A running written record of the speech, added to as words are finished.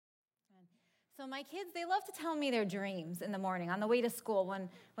So my kids, they love to tell me their dreams in the morning on the way to school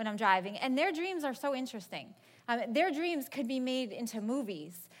when I'm driving, and their dreams are so interesting. Their dreams could be made into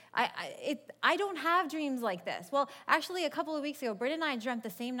movies. I don't have dreams like this. Well, actually, a couple of weeks ago, Britt and I dreamt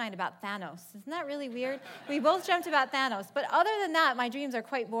the same night about Thanos. Isn't that really weird? We both dreamt about Thanos, but other than that, my dreams are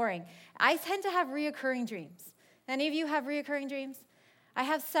quite boring. I tend to have reoccurring dreams. Any of you have reoccurring dreams? I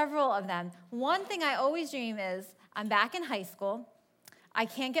have several of them. One thing I always dream is I'm back in high school. I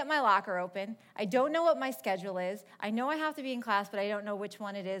can't get my locker open. I don't know what my schedule is. I know I have to be in class, but I don't know which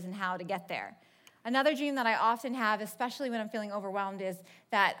one it is and how to get there. Another dream that I often have, especially when I'm feeling overwhelmed, is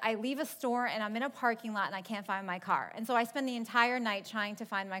that I leave a store and I'm in a parking lot and I can't find my car. And so I spend the entire night trying to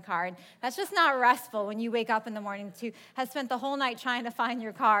find my car. And that's just not restful when you wake up in the morning to have spent the whole night trying to find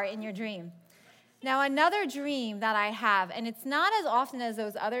your car in your dream. Now, another dream that I have, and it's not as often as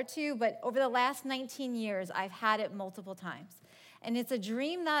those other two, but over the last 19 years, I've had it multiple times. And it's a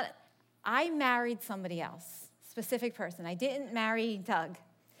dream that I married somebody else, specific person. I didn't marry Doug.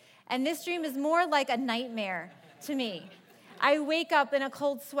 And this dream is more like a nightmare to me. I wake up in a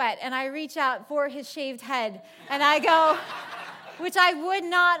cold sweat, and I reach out for his shaved head, and I go, which I would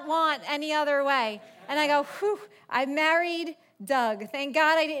not want any other way. And I go, whew, I married Doug. Thank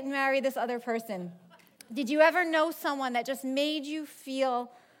God I didn't marry this other person. Did you ever know someone that just made you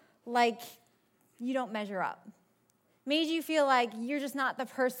feel like you don't measure up? Made you feel like you're just not the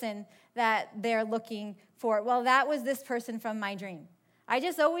person that they're looking for? Well, that was this person from my dream. I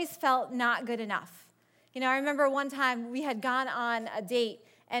just always felt not good enough. I remember one time we had gone on a date,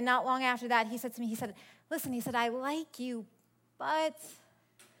 and not long after that, he said to me, listen, I like you, but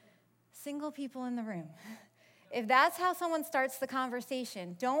single people in the room. If that's how someone starts the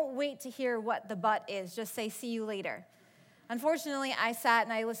conversation, don't wait to hear what the but is. Just say, see you later. Unfortunately, I sat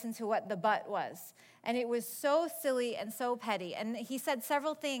and I listened to what the but was. And it was so silly and so petty. And he said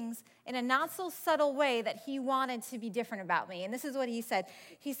several things in a not so subtle way that he wanted to be different about me. And this is what he said.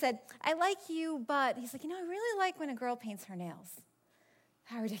 He said, I like you, but he's like, I really like when a girl paints her nails.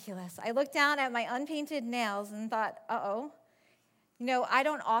 How ridiculous. I looked down at my unpainted nails and thought, uh-oh. I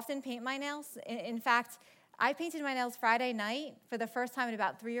don't often paint my nails. In fact, I painted my nails Friday night for the first time in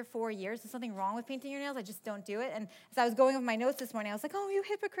about 3 or 4 years. There's something wrong with painting your nails. I just don't do it. And as I was going over my notes this morning, I was like, oh, you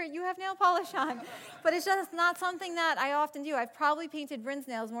hypocrite. You have nail polish on. But it's just not something that I often do. I've probably painted Bryn's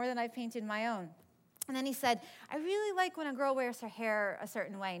nails more than I've painted my own. And then he said, I really like when a girl wears her hair a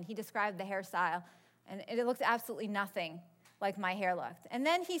certain way. And he described the hairstyle. And it looked absolutely nothing like my hair looked. And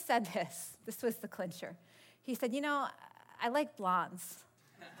then he said this. This was the clincher. He said, I like blondes.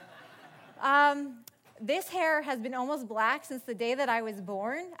 This hair has been almost black since the day that I was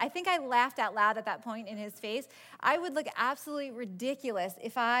born. I think I laughed out loud at that point in his face. I would look absolutely ridiculous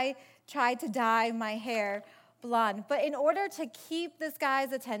if I tried to dye my hair blonde. But in order to keep this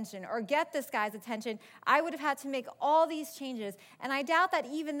guy's attention or get this guy's attention, I would have had to make all these changes. And I doubt that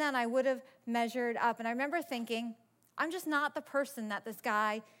even then I would have measured up. And I remember thinking, I'm just not the person that this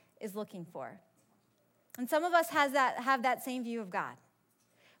guy is looking for. And some of us have that same view of God.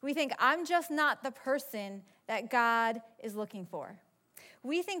 We think, I'm just not the person that God is looking for.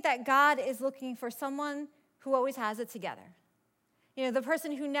 We think that God is looking for someone who always has it together. The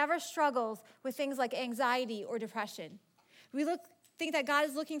person who never struggles with things like anxiety or depression. We think that God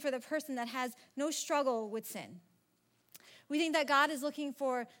is looking for the person that has no struggle with sin. We think that God is looking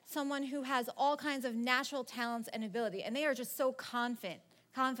for someone who has all kinds of natural talents and ability, and they are just so confident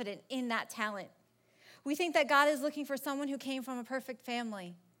in that talent. We think that God is looking for someone who came from a perfect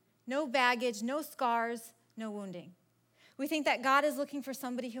family. No baggage, no scars, no wounding. We think that God is looking for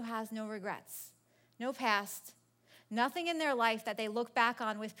somebody who has no regrets, no past, nothing in their life that they look back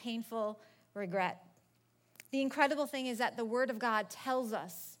on with painful regret. The incredible thing is that the Word of God tells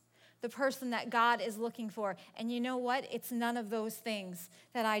us the person that God is looking for. And you know what? It's none of those things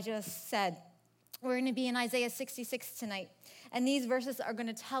that I just said. We're going to be in Isaiah 66 tonight. And these verses are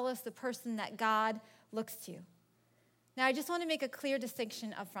going to tell us the person that God looks to. Now, I just want to make a clear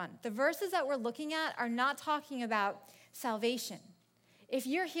distinction up front. The verses that we're looking at are not talking about salvation. If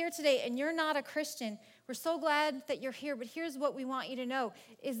you're here today and you're not a Christian, we're so glad that you're here, but here's what we want you to know,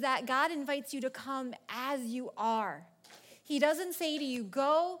 is that God invites you to come as you are. He doesn't say to you,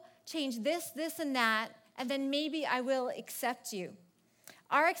 go change this, and that, and then maybe I will accept you.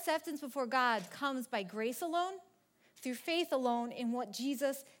 Our acceptance before God comes by grace alone, through faith alone in what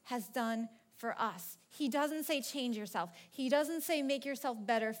Jesus has done for us. He doesn't say change yourself. He doesn't say make yourself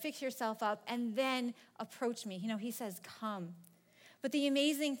better, fix yourself up, and then approach me. He says come. But the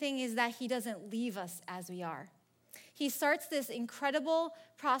amazing thing is that he doesn't leave us as we are. He starts this incredible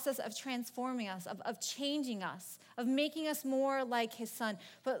process of transforming us, of changing us, of making us more like his son.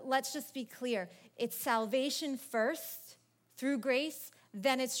 But let's just be clear. It's salvation first through grace,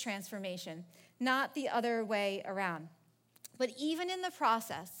 then it's transformation, not the other way around. But even in the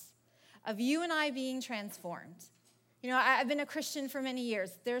process of you and I being transformed, I've been a Christian for many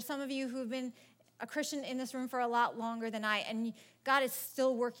years. There are some of you who've been a Christian in this room for a lot longer than I, and God is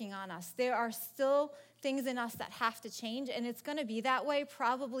still working on us. There are still things in us that have to change, and it's going to be that way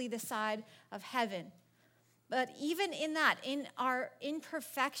probably this side of heaven. But even in that, in our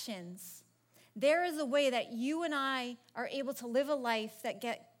imperfections, there is a way that you and I are able to live a life that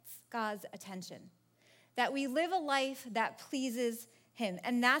gets God's attention, that we live a life that pleases him.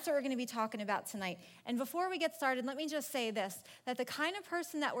 And that's what we're going to be talking about tonight. And before we get started, let me just say this, that the kind of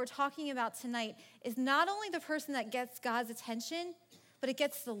person that we're talking about tonight is not only the person that gets God's attention, but it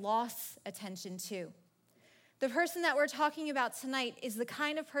gets the lost's attention too. The person that we're talking about tonight is the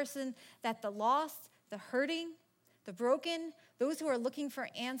kind of person that the lost, the hurting, the broken, those who are looking for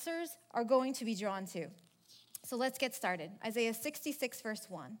answers are going to be drawn to. So let's get started. Isaiah 66, verse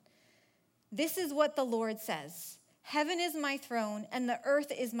 1. This is what the Lord says. Heaven is my throne, and the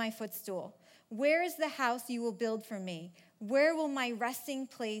earth is my footstool. Where is the house you will build for me? Where will my resting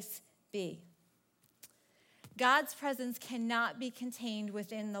place be? God's presence cannot be contained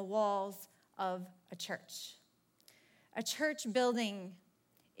within the walls of a church. A church building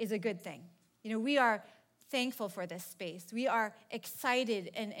is a good thing. We are thankful for this space. We are excited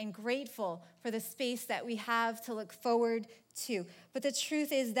and grateful for the space that we have to look forward to. But the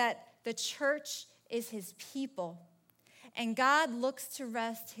truth is that the church is his people. And God looks to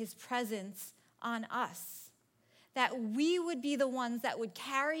rest his presence on us, that we would be the ones that would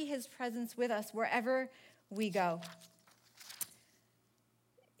carry his presence with us wherever we go.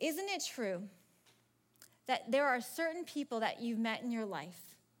 Isn't it true that there are certain people that you've met in your life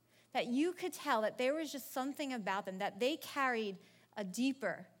that you could tell that there was just something about them, that they carried a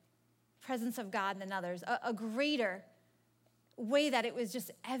deeper presence of God than others, a greater way that it was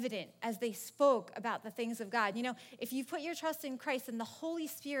just evident as they spoke about the things of God? If you put your trust in Christ, then the Holy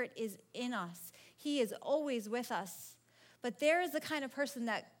Spirit is in us. He is always with us. But there is the kind of person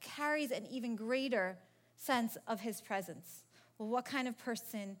that carries an even greater sense of his presence. Well, what kind of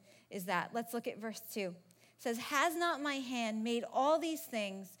person is that? Let's look at verse 2. It says, has not my hand made all these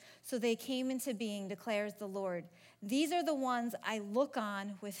things so they came into being, declares the Lord. These are the ones I look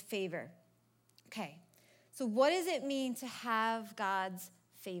on with favor. Okay. So what does it mean to have God's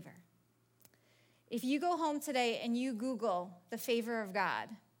favor? If you go home today and you Google the favor of God,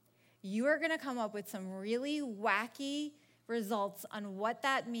 you are going to come up with some really wacky results on what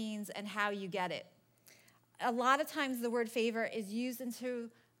that means and how you get it. A lot of times the word favor is used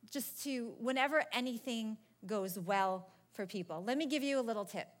to whenever anything goes well for people. Let me give you a little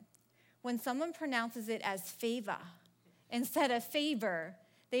tip. When someone pronounces it as favor instead of favor,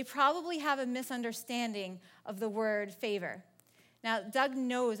 they probably have a misunderstanding of the word favor. Now, Doug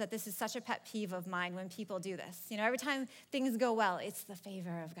knows that this is such a pet peeve of mine when people do this. Every time things go well, it's the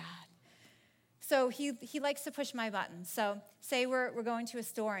favor of God. So he likes to push my buttons. So say we're going to a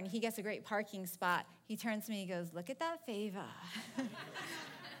store and he gets a great parking spot. He turns to me and goes, look at that favor.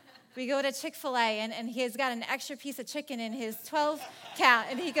 We go to Chick-fil-A and he's got an extra piece of chicken in his 12 count.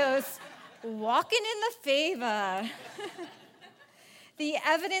 And he goes, walking in the favor. The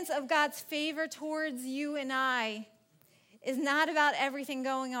evidence of God's favor towards you and I is not about everything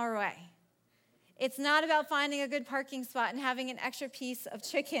going our way. It's not about finding a good parking spot and having an extra piece of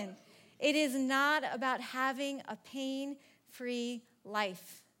chicken. It is not about having a pain-free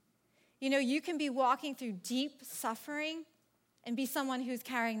life. You can be walking through deep suffering and be someone who's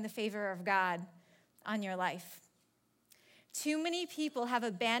carrying the favor of God on your life. Too many people have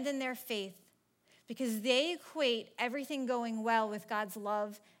abandoned their faith because they equate everything going well with God's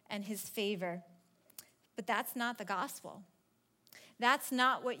love and his favor. But that's not the gospel. That's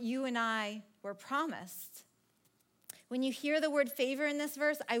not what you and I were promised. When you hear the word favor in this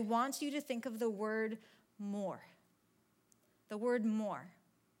verse, I want you to think of the word more. The word more.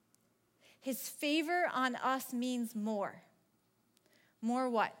 His favor on us means more. More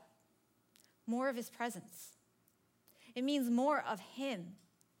what? More of his presence. It means more of him.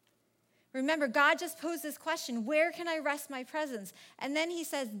 Remember, God just posed this question, where can I rest my presence? And then he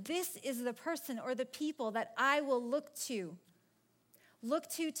says, this is the person or the people that I will look to. Look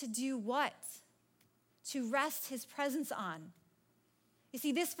to do what? To rest his presence on. You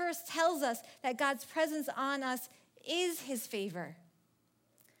see, this verse tells us that God's presence on us is his favor.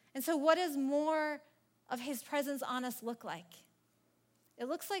 And so what does more of his presence on us look like? It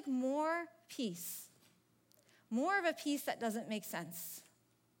looks like more peace, more of a peace that doesn't make sense.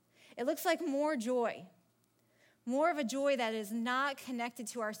 It looks like more joy, more of a joy that is not connected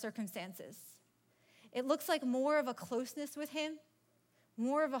to our circumstances. It looks like more of a closeness with him,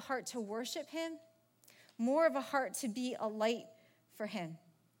 more of a heart to worship him, more of a heart to be a light for him.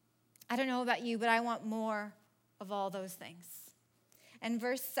 I don't know about you, but I want more of all those things. And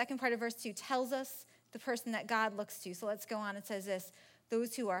second part of verse 2 tells us the person that God looks to. So let's go on. It says this: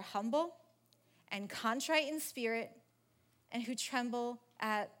 those who are humble and contrite in spirit and who tremble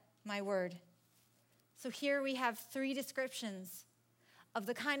at my word. So here we have 3 descriptions of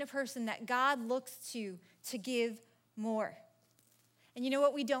the kind of person that God looks to give more. And you know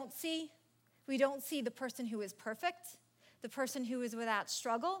what we don't see? We don't see the person who is perfect, the person who is without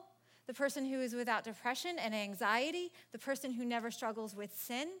struggle, the person who is without depression and anxiety, the person who never struggles with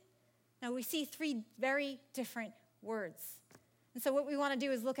sin. Now we see 3 very different words. And so what we want to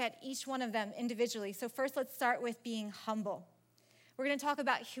do is look at each one of them individually. So first, let's start with being humble. We're going to talk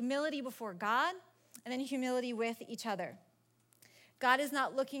about humility before God and then humility with each other. God is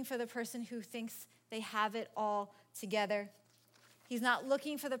not looking for the person who thinks they have it all together. He's not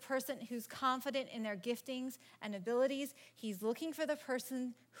looking for the person who's confident in their giftings and abilities. He's looking for the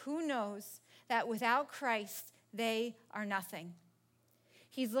person who knows that without Christ, they are nothing.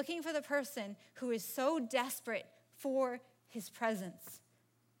 He's looking for the person who is so desperate for his presence,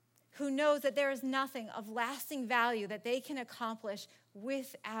 who knows that there is nothing of lasting value that they can accomplish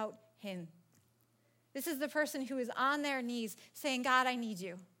without him. This is the person who is on their knees saying, God, I need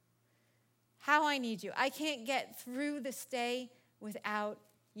you. How I need you. I can't get through this day without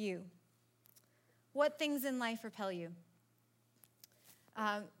you. What things in life repel you?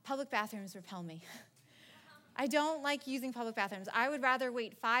 Public bathrooms repel me. I don't like using public bathrooms. I would rather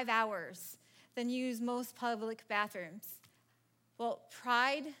wait 5 hours than use most public bathrooms. Well,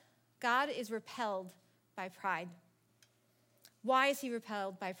 pride, God is repelled by pride. Why is he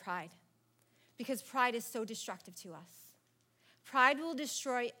repelled by pride? Because pride is so destructive to us. Pride will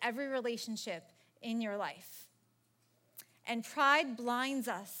destroy every relationship in your life. And pride blinds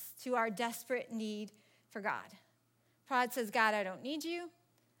us to our desperate need for God. Pride says, God, I don't need you.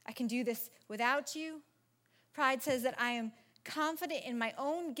 I can do this without you. Pride says that I am confident in my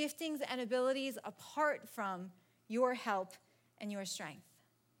own giftings and abilities apart from your help and your strength.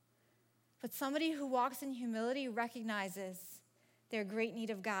 But somebody who walks in humility recognizes their great need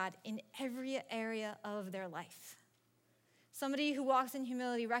of God in every area of their life. Somebody who walks in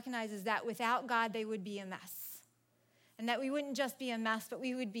humility recognizes that without God, they would be a mess. And that we wouldn't just be a mess, but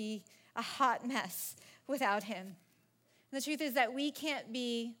we would be a hot mess without him. And the truth is that we can't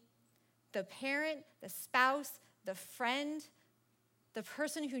be the parent, the spouse, the friend, the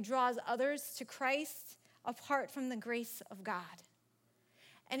person who draws others to Christ apart from the grace of God.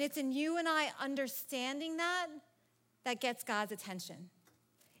 And it's in you and I understanding that gets God's attention.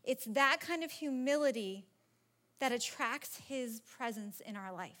 It's that kind of humility that attracts his presence in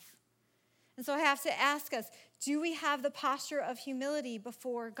our life. And so I have to ask us, do we have the posture of humility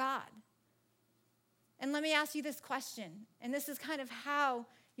before God? And let me ask you this question, and this is kind of how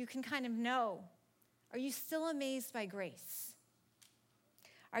you can kind of know. Are you still amazed by grace?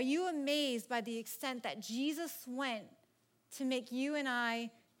 Are you amazed by the extent that Jesus went to make you and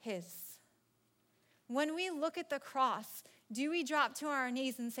I his? When we look at the cross, do we drop to our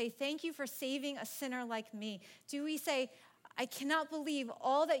knees and say, thank you for saving a sinner like me? Do we say, I cannot believe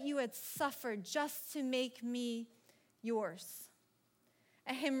all that you had suffered just to make me yours?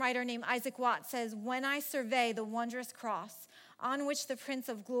 A hymn writer named Isaac Watts says, when I survey the wondrous cross on which the Prince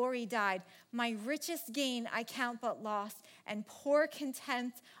of Glory died, my richest gain I count but loss and pour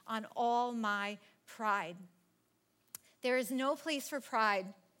contempt on all my pride. There is no place for pride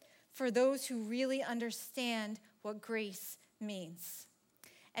for those who really understand what grace means.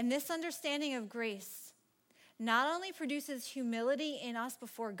 And this understanding of grace not only produces humility in us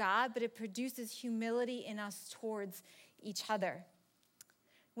before God, but it produces humility in us towards each other.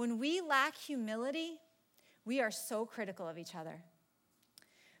 When we lack humility, we are so critical of each other.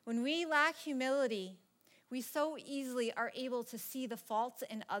 When we lack humility, we so easily are able to see the faults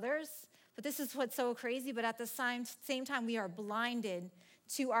in others. But this is what's so crazy, but at the same time, we are blinded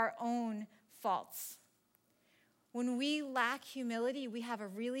to our own faults. When we lack humility, we have a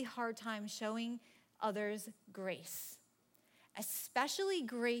really hard time showing others grace, especially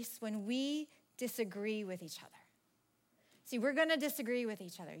grace when we disagree with each other. See, we're going to disagree with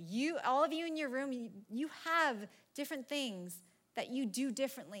each other. All of you in your room, you have different things that you do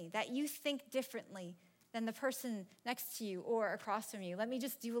differently, that you think differently than the person next to you or across from you. Let me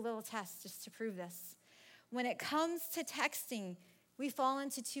just do a little test just to prove this. When it comes to texting, we fall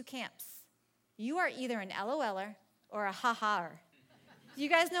into 2 camps. you are either an LOLer or a ha-haer. Do you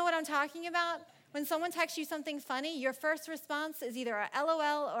guys know what I'm talking about? When someone texts you something funny, your first response is either a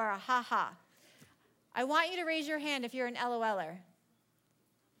LOL or a ha-ha. I want you to raise your hand if you're an LOLer.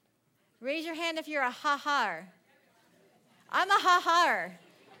 Raise your hand if you're a ha-haer. I'm a ha-haer.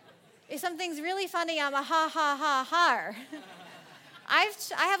 If something's really funny, I'm a ha-ha-ha-haer.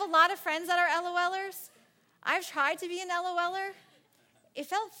 I have a lot of friends that are LOLers. I've tried to be an LOLer. It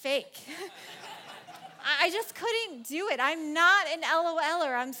felt fake. I just couldn't do it. I'm not an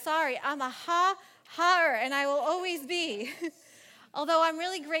LOLer. I'm sorry. I'm a ha-haer, and I will always be. Although I'm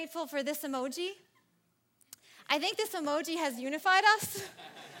really grateful for this emoji. I think this emoji has unified us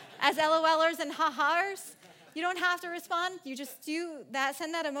as LOLers and ha-haers. You don't have to respond. You just do that,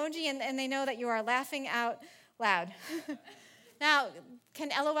 send that emoji, and they know that you are laughing out loud. Now, can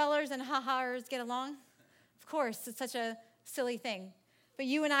LOLers and ha-haers get along? Of course, it's such a silly thing. But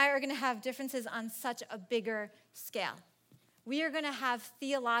you and I are going to have differences on such a bigger scale. We are going to have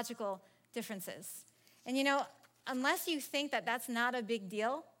theological differences. And unless you think that that's not a big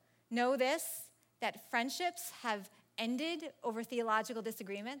deal, know this, that friendships have ended over theological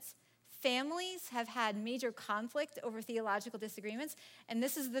disagreements. Families have had major conflict over theological disagreements. And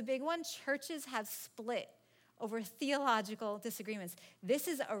this is the big one. Churches have split over theological disagreements. This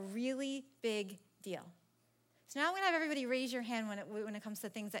is a really big deal. So now I'm going to have everybody raise your hand when it comes to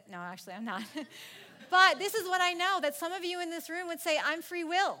things that, no, actually I'm not. But this is what I know, that some of you in this room would say, I'm free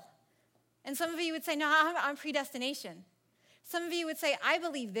will. And some of you would say, no, I'm predestination. Some of you would say, I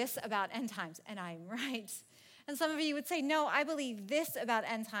believe this about end times, and I'm right. And some of you would say, no, I believe this about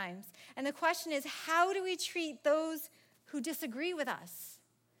end times. And the question is, how do we treat those who disagree with us?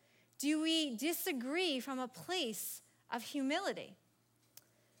 Do we disagree from a place of humility?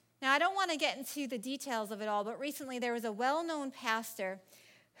 Now, I don't want to get into the details of it all, but recently there was a well-known pastor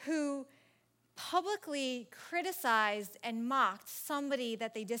who publicly criticized and mocked somebody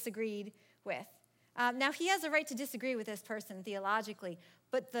that they disagreed with. Now, he has a right to disagree with this person theologically,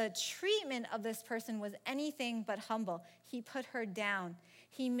 but the treatment of this person was anything but humble. He put her down.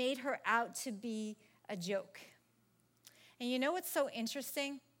 He made her out to be a joke. And you know what's so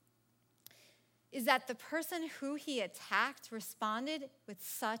interesting? Is that the person who he attacked responded with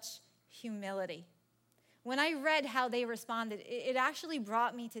such humility. When I read how they responded, it actually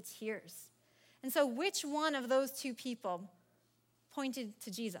brought me to tears. And so which one of those two people pointed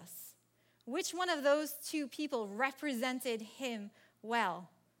to Jesus? Which one of those two people represented him well?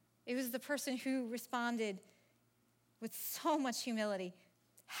 It was the person who responded with so much humility.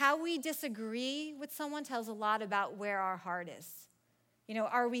 How we disagree with someone tells a lot about where our heart is.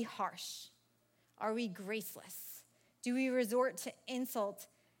 Are we harsh? Are we graceless? Do we resort to insult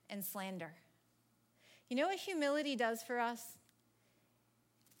and slander? You know what humility does for us?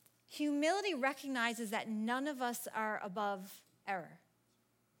 Humility recognizes that none of us are above error.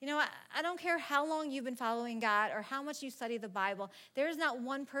 I don't care how long you've been following God or how much you study the Bible. There is not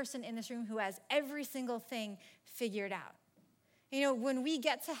one person in this room who has every single thing figured out. When we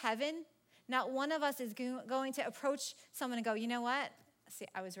get to heaven, not one of us is going to approach someone and go, you know what? See,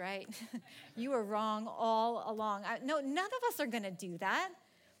 I was right. You were wrong all along. No, none of us are going to do that.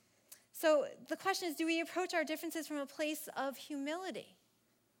 So the question is, do we approach our differences from a place of humility?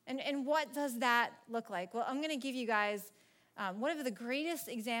 And what does that look like? Well, I'm going to give you guys one of the greatest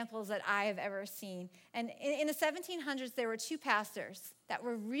examples that I have ever seen. And in the 1700s, there were two pastors that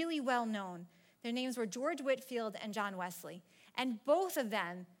were really well known. Their names were George Whitefield and John Wesley. And both of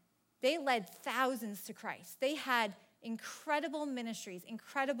them, they led thousands to Christ. They had incredible ministries,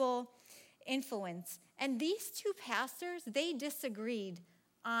 incredible influence. And these two pastors, they disagreed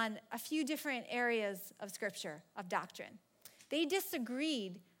on a few different areas of Scripture, of doctrine. They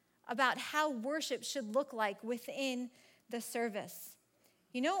disagreed about how worship should look like within the service.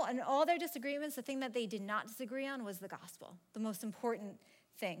 In all their disagreements, the thing that they did not disagree on was the gospel, the most important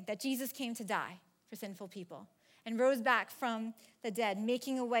thing, that Jesus came to die for sinful people and rose back from the dead,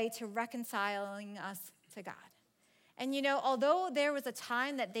 making a way to reconciling us to God. And although there was a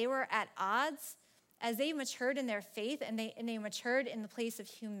time that they were at odds, as they matured in their faith and they matured in the place of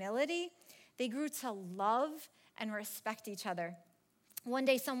humility, they grew to love and respect each other. One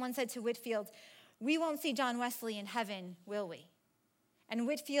day someone said to Whitefield, "We won't see John Wesley in heaven, will we?" And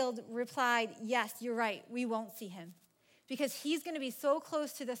Whitefield replied, "Yes, you're right, we won't see him, because he's going to be so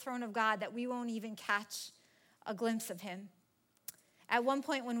close to the throne of God that we won't even catch a glimpse of him." At one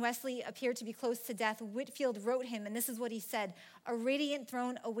point, when Wesley appeared to be close to death, Whitefield wrote him, and this is what he said: "A radiant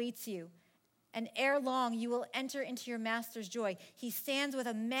throne awaits you, and ere long you will enter into your master's joy. He stands with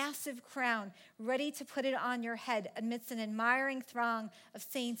a massive crown, ready to put it on your head amidst an admiring throng of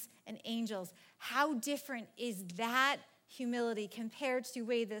saints and angels. How different is that humility compared to the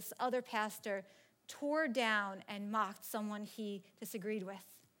way this other pastor tore down and mocked someone he disagreed with?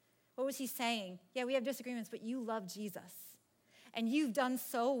 What was he saying? Yeah, we have disagreements, but you love Jesus. And you've done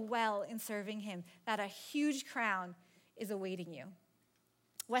so well in serving him that a huge crown is awaiting you.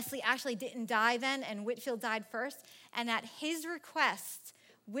 Wesley actually didn't die then, and Whitefield died first. And at his request,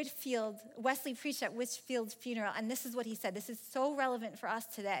 Wesley preached at Whitefield's funeral, and this is what he said. This is so relevant for us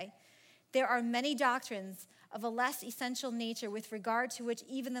today. There are many doctrines of a less essential nature with regard to which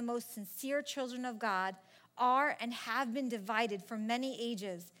even the most sincere children of God are and have been divided for many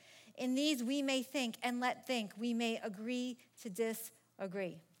ages. In these we may think, and let think, we may agree to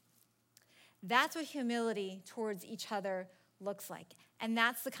disagree. That's what humility towards each other looks like. And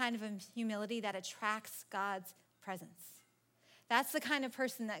that's the kind of humility that attracts God's presence. That's the kind of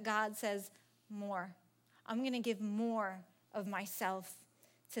person that God says, more. I'm going to give more of myself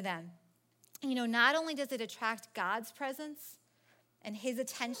to them. Not only does it attract God's presence and his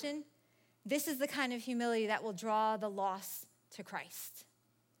attention, this is the kind of humility that will draw the lost to Christ.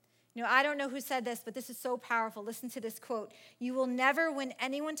 I don't know who said this, but this is so powerful. Listen to this quote. You will never win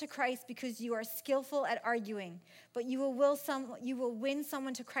anyone to Christ because you are skillful at arguing, but you will win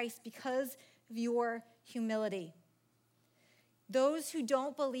someone to Christ because of your humility. Those who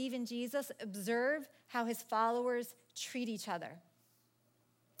don't believe in Jesus observe how his followers treat each other.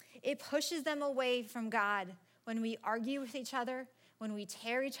 It pushes them away from God when we argue with each other, when we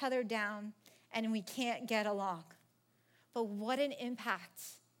tear each other down, and we can't get along. But what an impact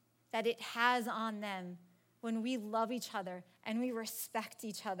that it has on them when we love each other and we respect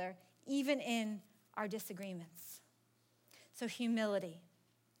each other, even in our disagreements. So humility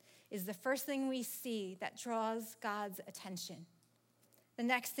is the first thing we see that draws God's attention. The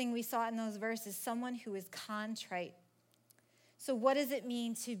next thing we saw in those verses, someone who is contrite. So what does it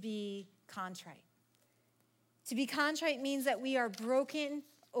mean to be contrite? To be contrite means that we are broken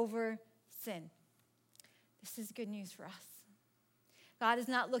over sin. This is good news for us. God is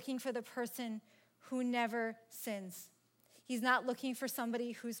not looking for the person who never sins. He's not looking for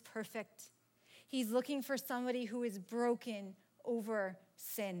somebody who's perfect. He's looking for somebody who is broken over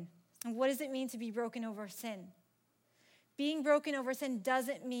sin. And what does it mean to be broken over sin? Being broken over sin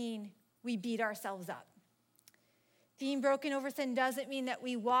doesn't mean we beat ourselves up. Being broken over sin doesn't mean that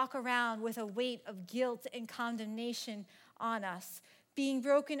we walk around with a weight of guilt and condemnation on us. Being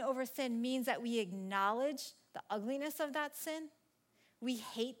broken over sin means that we acknowledge the ugliness of that sin. We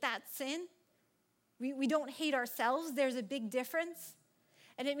hate that sin. We don't hate ourselves. There's a big difference.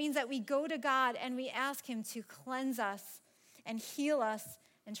 And it means that we go to God and we ask him to cleanse us and heal us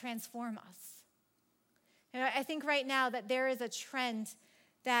and transform us. I think right now that there is a trend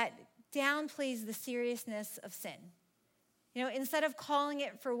that downplays the seriousness of sin. Instead of calling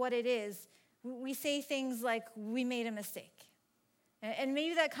it for what it is, we say things like, we made a mistake. And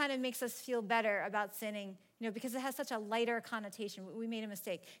maybe that kind of makes us feel better about sinning, because it has such a lighter connotation. We made a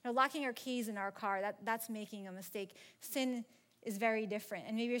mistake. Locking our keys in our car, that's making a mistake. Sin is very different.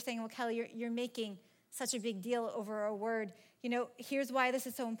 And maybe you're saying, well, Kelly, you're making such a big deal over a word. Here's why this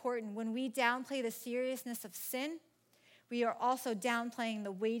is so important. When we downplay the seriousness of sin, we are also downplaying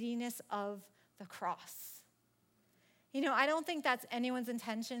the weightiness of the cross. I don't think that's anyone's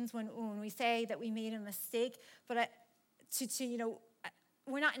intentions when we say that we made a mistake, but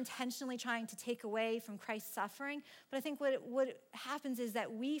we're not intentionally trying to take away from Christ's suffering, but I think what happens is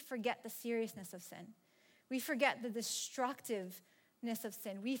that we forget the seriousness of sin. We forget the destructiveness of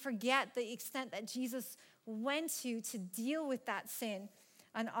sin. We forget the extent that Jesus went to deal with that sin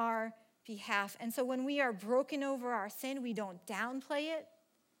on our behalf. And so when we are broken over our sin, we don't downplay it.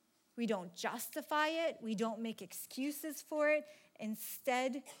 We don't justify it. We don't make excuses for it.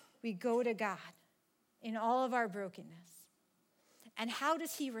 Instead, we go to God in all of our brokenness. And how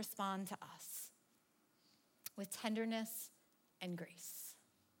does he respond to us? With tenderness and grace.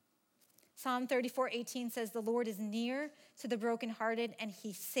 Psalm 34:18 says, the Lord is near to the brokenhearted, and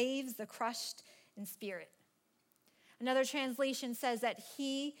he saves the crushed in spirit. Another translation says that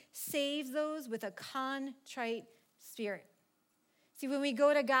he saves those with a contrite spirit. See, when we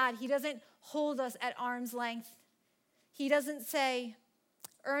go to God, he doesn't hold us at arm's length. He doesn't say,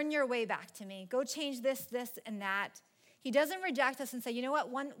 earn your way back to me. Go change this, this, and that. He doesn't reject us and say, you know what,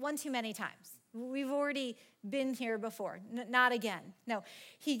 one too many times. We've already been here before. Not again. No,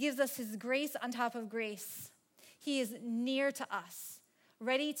 he gives us his grace on top of grace. He is near to us,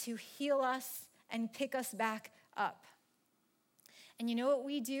 ready to heal us and pick us back up. And you know what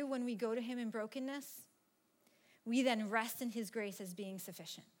we do when we go to him in brokenness? We then rest in his grace as being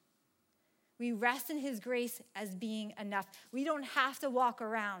sufficient. We rest in his grace as being enough. We don't have to walk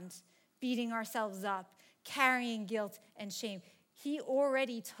around beating ourselves up, carrying guilt and shame. He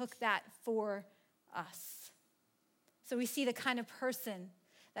already took that for us. So we see the kind of person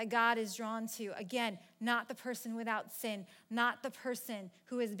that God is drawn to. Again, not the person without sin, not the person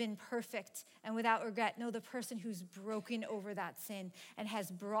who has been perfect and without regret. No, the person who's broken over that sin and has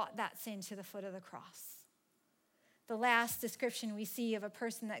brought that sin to the foot of the cross. The last description we see of a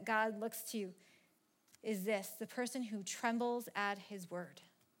person that God looks to is this: the person who trembles at his word.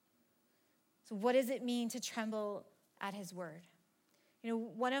 So what does it mean to tremble at his word? You know,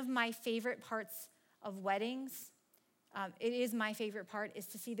 one of my favorite parts of weddings, it is my favorite part, is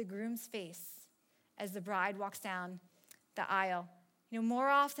to see the groom's face as the bride walks down the aisle. You know, more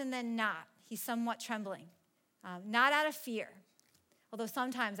often than not, he's somewhat trembling. Not out of fear, although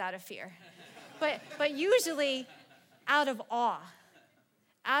sometimes out of fear, but usually out of awe,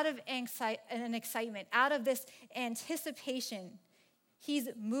 out of an excitement, out of this anticipation. He's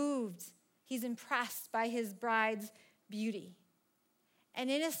moved, he's impressed by his bride's beauty. And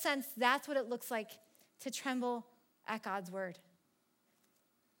in a sense, that's what it looks like to tremble at God's word.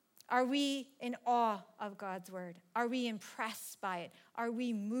 Are we in awe of God's word? Are we impressed by it? Are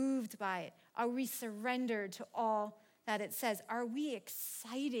we moved by it? Are we surrendered to all that it says? Are we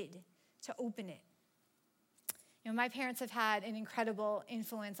excited to open it? You know, my parents have had an incredible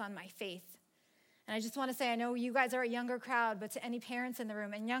influence on my faith. And I just want to say, I know you guys are a younger crowd, but to any parents in the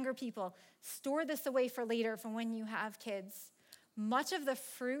room and younger people, store this away for later, for when you have kids. Much of the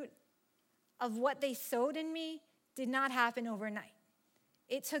fruit of what they sowed in me did not happen overnight.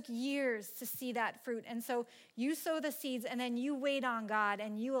 It took years to see that fruit. And so you sow the seeds and then you wait on God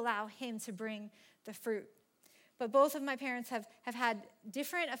and you allow him to bring the fruit. But both of my parents have had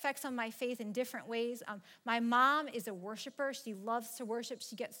different effects on my faith in different ways. My mom is a worshiper. She loves to worship.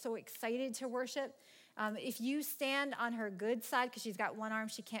 She gets so excited to worship. If you stand on her good side, because she's got one arm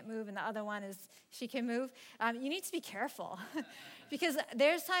she can't move and the other one is she can move, you need to be careful. Because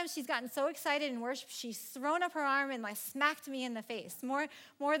there's times she's gotten so excited in worship, she's thrown up her arm and like smacked me in the face more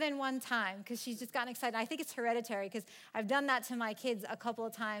than one time because she's just gotten excited. I think it's hereditary because I've done that to my kids a couple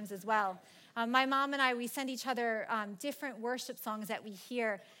of times as well. My mom and I, we send each other different worship songs that we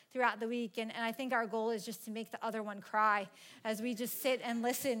hear throughout the week, and I think our goal is just to make the other one cry as we just sit and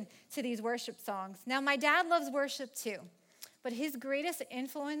listen to these worship songs. Now, my dad loves worship too, but his greatest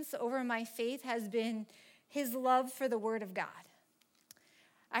influence over my faith has been his love for the Word of God.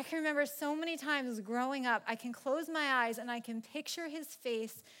 I can remember so many times growing up, I can close my eyes and I can picture his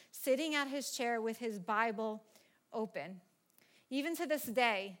face sitting at his chair with his Bible open. Even to this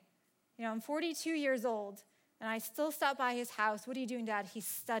day, you know, I'm 42 years old, and I still stop by his house. What are you doing, Dad? He's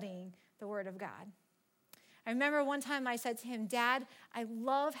studying the Word of God. I remember one time I said to him, Dad, I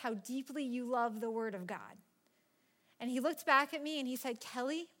love how deeply you love the Word of God. And he looked back at me and he said,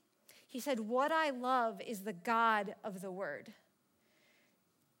 Kelly, he said, what I love is the God of the Word.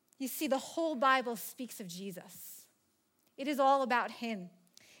 You see, the whole Bible speaks of Jesus. It is all about him.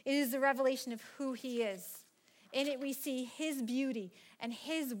 It is the revelation of who he is. In it, we see his beauty and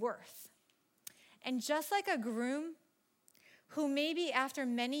his worth. And just like a groom who maybe after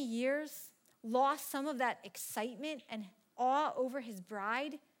many years lost some of that excitement and awe over his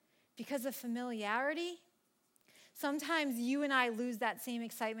bride because of familiarity, sometimes you and I lose that same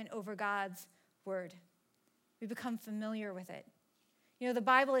excitement over God's word. We become familiar with it. You know, the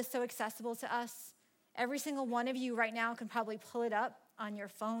Bible is so accessible to us. Every single one of you right now can probably pull it up on your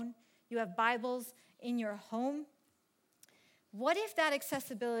phone. You have Bibles in your home. What if that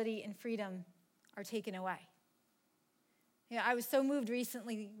accessibility and freedom are taken away? You know, I was so moved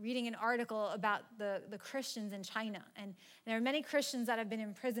recently reading an article about the Christians in China. And there are many Christians that have been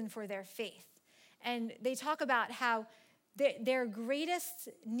in prison for their faith. And they talk about how their greatest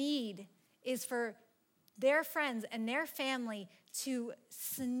need is for their friends and their family to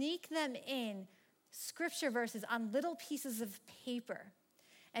sneak them in scripture verses on little pieces of paper.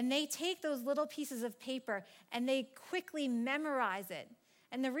 And they take those little pieces of paper and they quickly memorize it.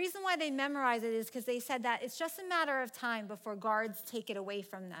 And the reason why they memorize it is because they said that it's just a matter of time before guards take it away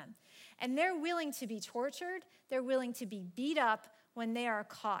from them. And they're willing to be tortured. They're willing to be beat up when they are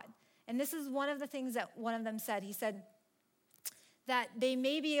caught. And this is one of the things that one of them said. He said that they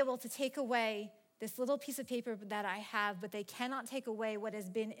may be able to take away this little piece of paper that I have, but they cannot take away what has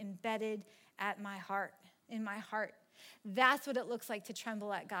been embedded in my heart. That's what it looks like to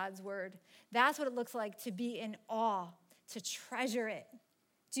tremble at God's word. That's what it looks like to be in awe, to treasure it.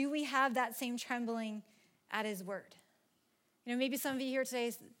 Do we have that same trembling at his word? Maybe some of you here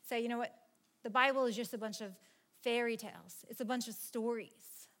today say, you know what? The Bible is just a bunch of fairy tales. It's a bunch of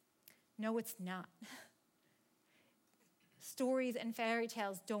stories. No, it's not. Stories and fairy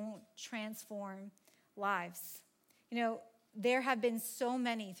tales don't transform lives. There have been so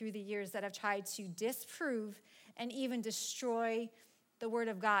many through the years that have tried to disprove and even destroy the Word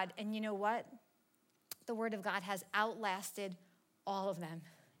of God. And you know what? The Word of God has outlasted all of them.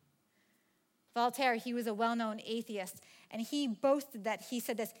 Voltaire, he was a well-known atheist, and he boasted that he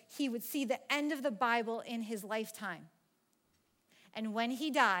said this, he would see the end of the Bible in his lifetime. And when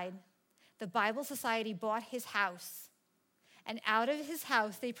he died, the Bible Society bought his house, and out of his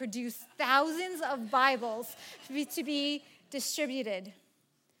house, they produced thousands of Bibles to be distributed.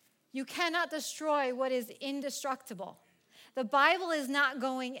 You cannot destroy what is indestructible. The Bible is not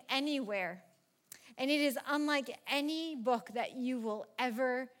going anywhere, and it is unlike any book that you will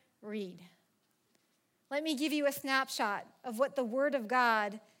ever read. Let me give you a snapshot of what the Word of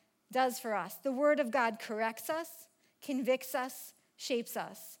God does for us. The Word of God corrects us, convicts us, shapes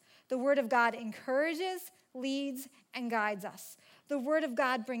us. The Word of God encourages, leads, and guides us. The Word of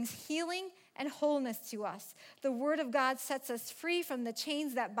God brings healing and wholeness to us. The Word of God sets us free from the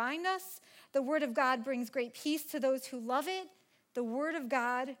chains that bind us. The Word of God brings great peace to those who love it. The Word of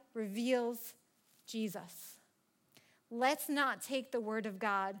God reveals Jesus. Let's not take the Word of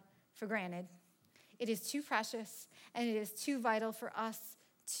God for granted. It is too precious, and it is too vital for us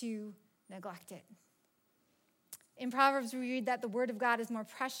to neglect it. In Proverbs, we read that the Word of God is more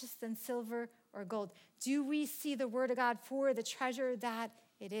precious than silver or gold. Do we see the Word of God for the treasure that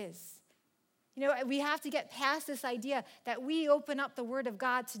it is? We have to get past this idea that we open up the Word of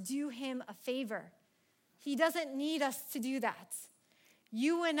God to do Him a favor. He doesn't need us to do that.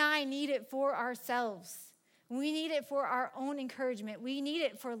 You and I need it for ourselves. We need it for our own encouragement. We need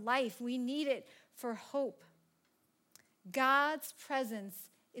it for life. We need it for hope. God's presence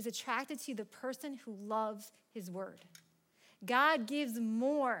is attracted to the person who loves His Word. God gives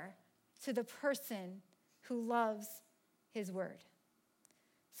more to the person who loves His Word.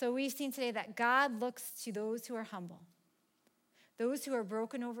 So we've seen today that God looks to those who are humble, those who are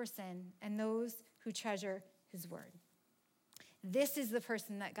broken over sin, and those who treasure His Word. This is the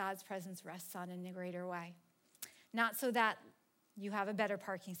person that God's presence rests on in a greater way. Not so that you have a better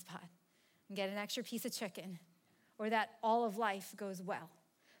parking spot and get an extra piece of chicken, or that all of life goes well,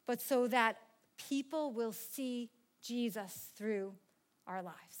 but so that people will see Jesus through our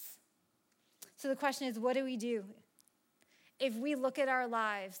lives. So the question is, what do we do if we look at our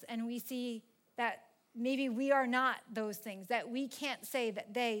lives and we see that maybe we are not those things, that we can't say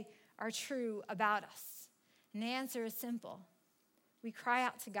that they are true about us? And the answer is simple. We cry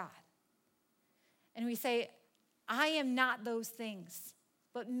out to God and we say, I am not those things,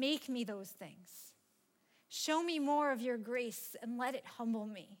 but make me those things. Show me more of your grace and let it humble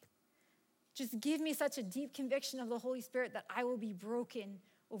me. Just give me such a deep conviction of the Holy Spirit that I will be broken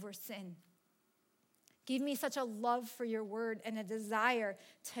over sin. Give me such a love for your word and a desire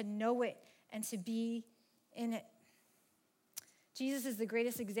to know it and to be in it. Jesus is the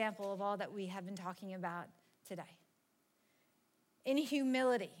greatest example of all that we have been talking about today. In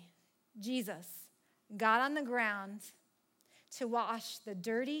humility, Jesus got on the ground to wash the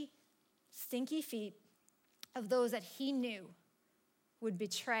dirty, stinky feet of those that he knew would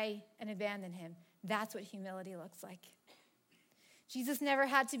betray and abandon him. That's what humility looks like. Jesus never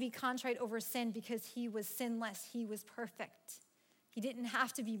had to be contrite over sin because he was sinless. He was perfect. He didn't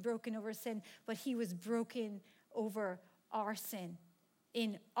have to be broken over sin, but he was broken over our sin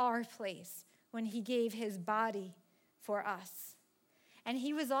in our place when he gave his body for us. And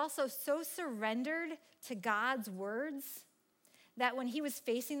he was also so surrendered to God's words that when he was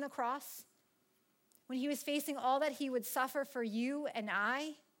facing the cross, when he was facing all that he would suffer for you and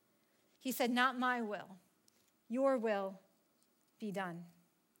I, he said, not my will, your will be done.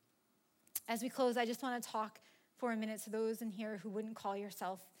 As we close, I just want to talk for a minute to those in here who wouldn't call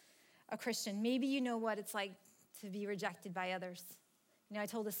yourself a Christian. Maybe you know what it's like to be rejected by others. I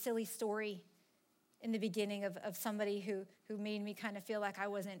told a silly story in the beginning of somebody who made me kind of feel like I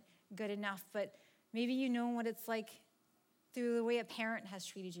wasn't good enough, but maybe you know what it's like through the way a parent has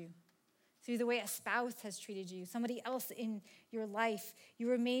treated you, through the way a spouse has treated you, somebody else in your life. You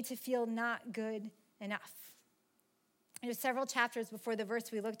were made to feel not good enough. There's several chapters before the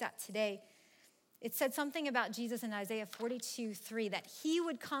verse we looked at today. It said something about Jesus in Isaiah 42:3 that he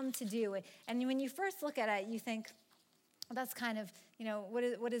would come to do. And when you first look at it, you think, well, that's kind of,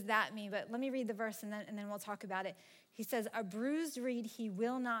 what does that mean? But let me read the verse and then we'll talk about it. He says, a bruised reed he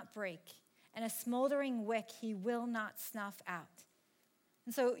will not break, and a smoldering wick he will not snuff out.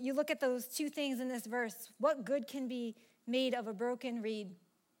 And so you look at those two things in this verse. What good can be made of a broken reed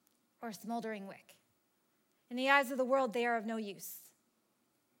or smoldering wick. In the eyes of the world, they are of no use.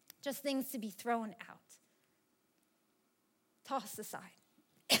 Just things to be thrown out, tossed aside.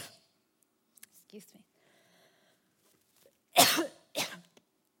 Excuse me.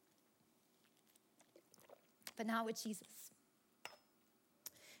 But not with Jesus.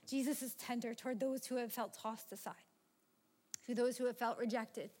 Jesus is tender toward those who have felt tossed aside, for those who have felt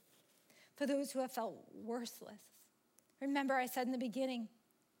rejected, for those who have felt worthless. Remember, I said in the beginning,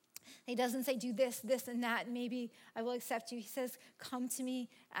 he doesn't say do this, this, and that, and maybe I will accept you. He says, come to me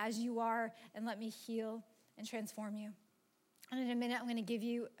as you are and let me heal and transform you. And in a minute, I'm going to give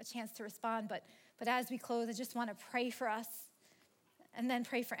you a chance to respond, but as we close, I just want to pray for us and then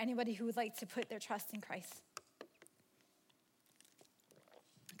pray for anybody who would like to put their trust in Christ.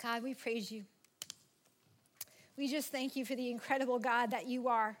 God, we praise you. We just thank you for the incredible God that you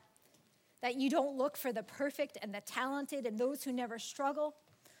are, that you don't look for the perfect and the talented and those who never struggle.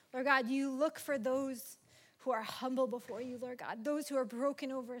 Lord God, you look for those who are humble before you, Lord God, those who are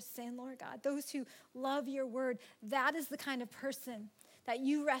broken over sin, Lord God, those who love your word. That is the kind of person that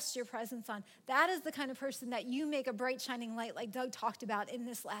you rest your presence on. That is the kind of person that you make a bright shining light like Doug talked about in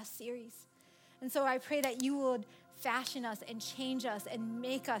this last series. And so I pray that you would fashion us and change us and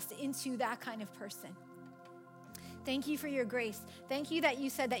make us into that kind of person. Thank you for your grace. Thank you that you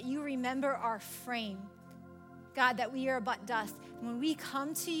said that you remember our frame. God, that we are but dust. When we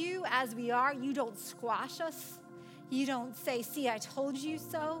come to you as we are, you don't squash us. You don't say, see, I told you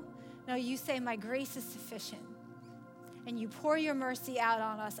so. No, you say, my grace is sufficient. And you pour your mercy out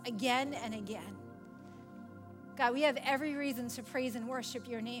on us again and again. God, we have every reason to praise and worship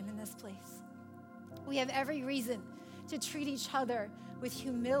your name in this place. We have every reason to treat each other with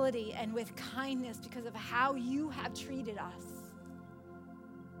humility and with kindness because of how you have treated us.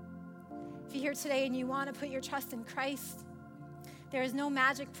 If you're here today and you want to put your trust in Christ, there is no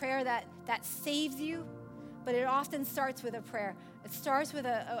magic prayer that saves you, but it often starts with a prayer. It starts with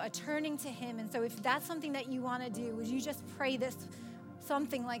a turning to him. And so if that's something that you want to do, would you just pray this,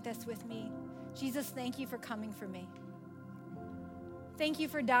 something like this with me? Jesus, thank you for coming for me. Thank you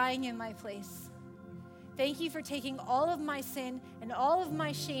for dying in my place. Thank you for taking all of my sin and all of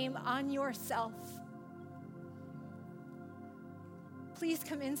my shame on yourself. Please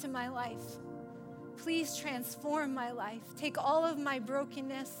come into my life. Please transform my life. Take all of my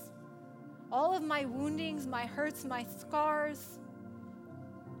brokenness, all of my woundings, my hurts, my scars,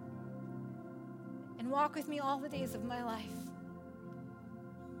 and walk with me all the days of my life.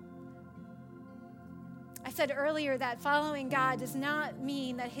 I said earlier that following God does not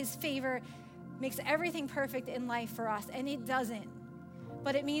mean that his favor makes everything perfect in life for us, and it doesn't.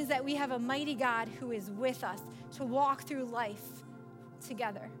 But it means that we have a mighty God who is with us to walk through life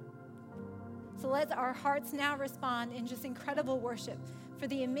together. So let our hearts now respond in just incredible worship for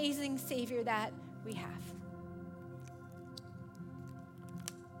the amazing Savior that we have.